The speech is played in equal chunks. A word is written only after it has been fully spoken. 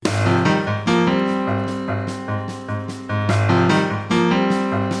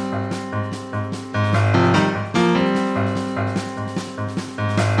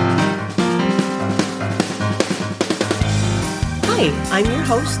I'm your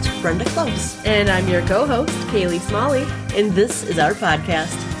host, Brenda Close. And I'm your co-host, Kaili Smalley. And this is our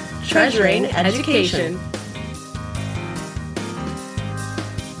podcast, Treasuring Education.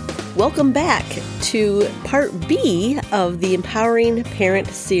 Welcome back to part B of the Empowering Parent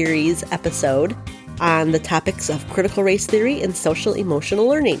Series episode on the topics of critical race theory and social emotional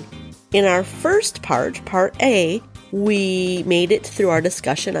learning. In our first part, part A, we made it through our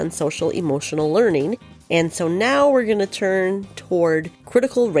discussion on social emotional learning. And so now we're going to turn toward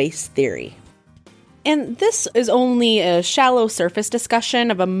critical race theory. And this is only a shallow surface discussion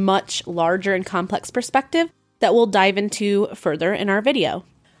of a much larger and complex perspective that we'll dive into further in our video.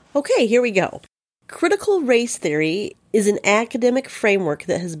 Okay, here we go. Critical race theory is an academic framework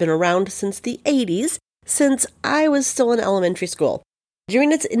that has been around since the 80s, since I was still in elementary school.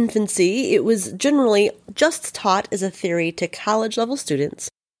 During its infancy, it was generally just taught as a theory to college-level students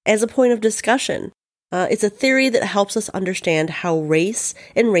as a point of discussion. It's a theory that helps us understand how race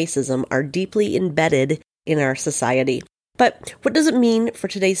and racism are deeply embedded in our society. But what does it mean for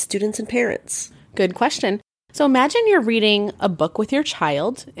today's students and parents? Good question. So imagine you're reading a book with your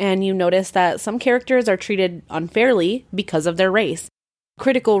child and you notice that some characters are treated unfairly because of their race.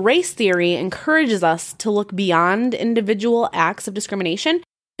 Critical race theory encourages us to look beyond individual acts of discrimination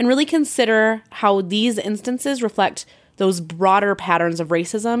and really consider how these instances reflect those broader patterns of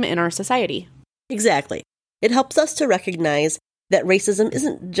racism in our society. Exactly. It helps us to recognize that racism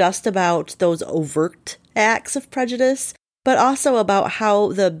isn't just about those overt acts of prejudice, but also about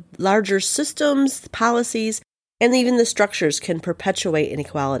how the larger systems, policies, and even the structures can perpetuate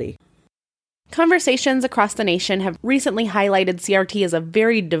inequality. Conversations across the nation have recently highlighted CRT as a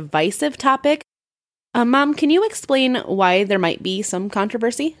very divisive topic. Mom, can you explain why there might be some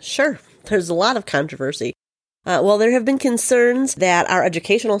controversy? Sure. There's a lot of controversy. Well, there have been concerns that our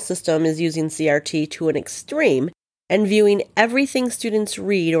educational system is using CRT to an extreme and viewing everything students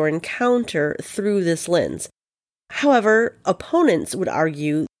read or encounter through this lens. However, opponents would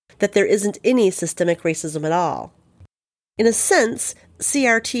argue that there isn't any systemic racism at all. In a sense,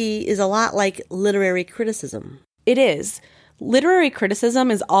 CRT is a lot like literary criticism. It is. Literary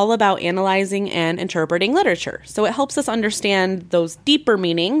criticism is all about analyzing and interpreting literature, so it helps us understand those deeper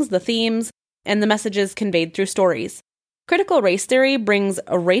meanings, the themes, and the messages conveyed through stories. Critical race theory brings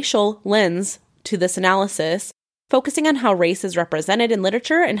a racial lens to this analysis, focusing on how race is represented in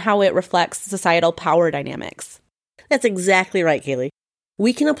literature and how it reflects societal power dynamics. That's exactly right, Kaili.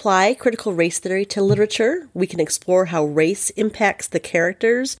 We can apply critical race theory to literature. We can explore how race impacts the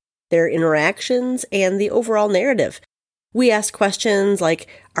characters, their interactions, and the overall narrative. We ask questions like,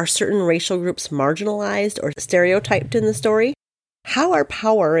 are certain racial groups marginalized or stereotyped in the story? How are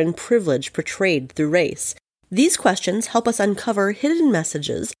power and privilege portrayed through race? These questions help us uncover hidden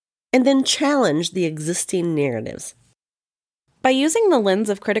messages and then challenge the existing narratives. By using the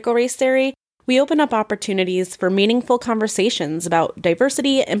lens of critical race theory, we open up opportunities for meaningful conversations about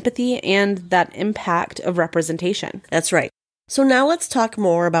diversity, empathy, and that impact of representation. That's right. So now let's talk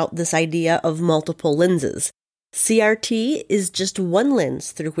more about this idea of multiple lenses. CRT is just one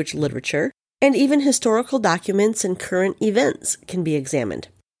lens through which literature, and even historical documents and current events can be examined.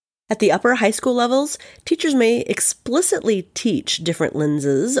 At the upper high school levels, teachers may explicitly teach different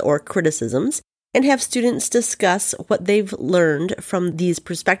lenses or criticisms and have students discuss what they've learned from these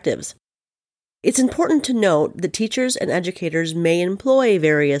perspectives. It's important to note that teachers and educators may employ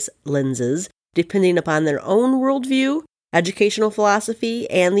various lenses depending upon their own worldview, educational philosophy,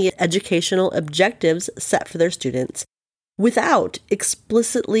 and the educational objectives set for their students, without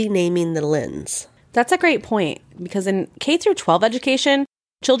explicitly naming the lens. That's a great point, because in K-12 education,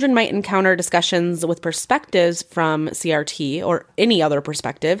 children might encounter discussions with perspectives from CRT or any other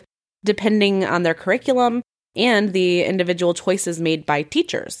perspective, depending on their curriculum and the individual choices made by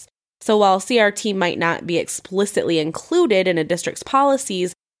teachers. So while CRT might not be explicitly included in a district's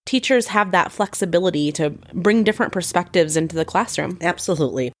policies, teachers have that flexibility to bring different perspectives into the classroom.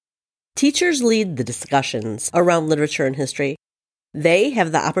 Absolutely. Teachers lead the discussions around literature and history. They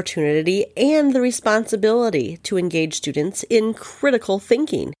have the opportunity and the responsibility to engage students in critical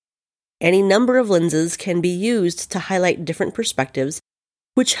thinking. Any number of lenses can be used to highlight different perspectives,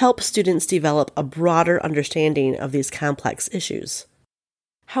 which help students develop a broader understanding of these complex issues.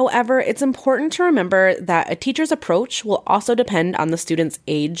 However, it's important to remember that a teacher's approach will also depend on the student's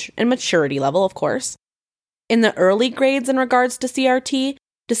age and maturity level, of course. In the early grades in regards to CRT,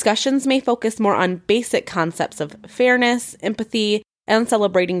 discussions may focus more on basic concepts of fairness, empathy, and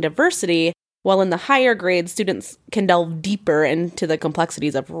celebrating diversity, while in the higher grades, students can delve deeper into the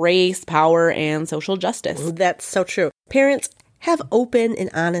complexities of race, power, and social justice. That's so true. Parents, have open and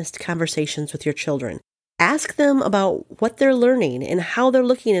honest conversations with your children. Ask them about what they're learning and how they're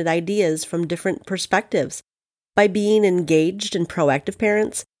looking at ideas from different perspectives. By being engaged and proactive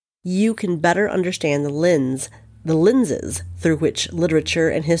parents, you can better understand the lenses through which literature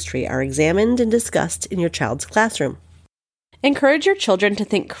and history are examined and discussed in your child's classroom. Encourage your children to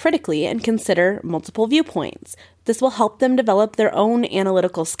think critically and consider multiple viewpoints. This will help them develop their own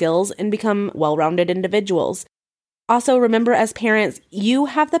analytical skills and become well-rounded individuals. Also, remember as parents, you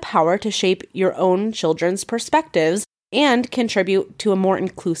have the power to shape your own children's perspectives and contribute to a more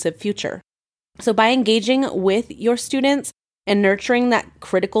inclusive future. So by engaging with your students and nurturing that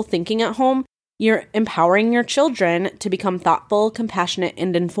critical thinking at home, you're empowering your children to become thoughtful, compassionate,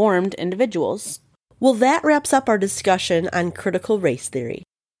 and informed individuals. Well, that wraps up our discussion on critical race theory.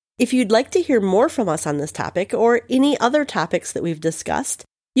 If you'd like to hear more from us on this topic or any other topics that we've discussed,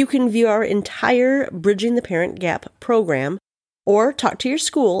 you can view our entire Bridging the Parent Gap program or talk to your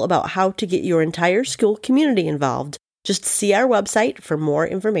school about how to get your entire school community involved. Just see our website for more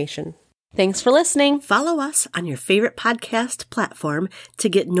information. Thanks for listening. Follow us on your favorite podcast platform to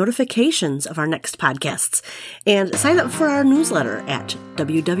get notifications of our next podcasts. And sign up for our newsletter at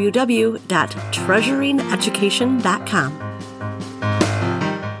www.treasuringeducation.com.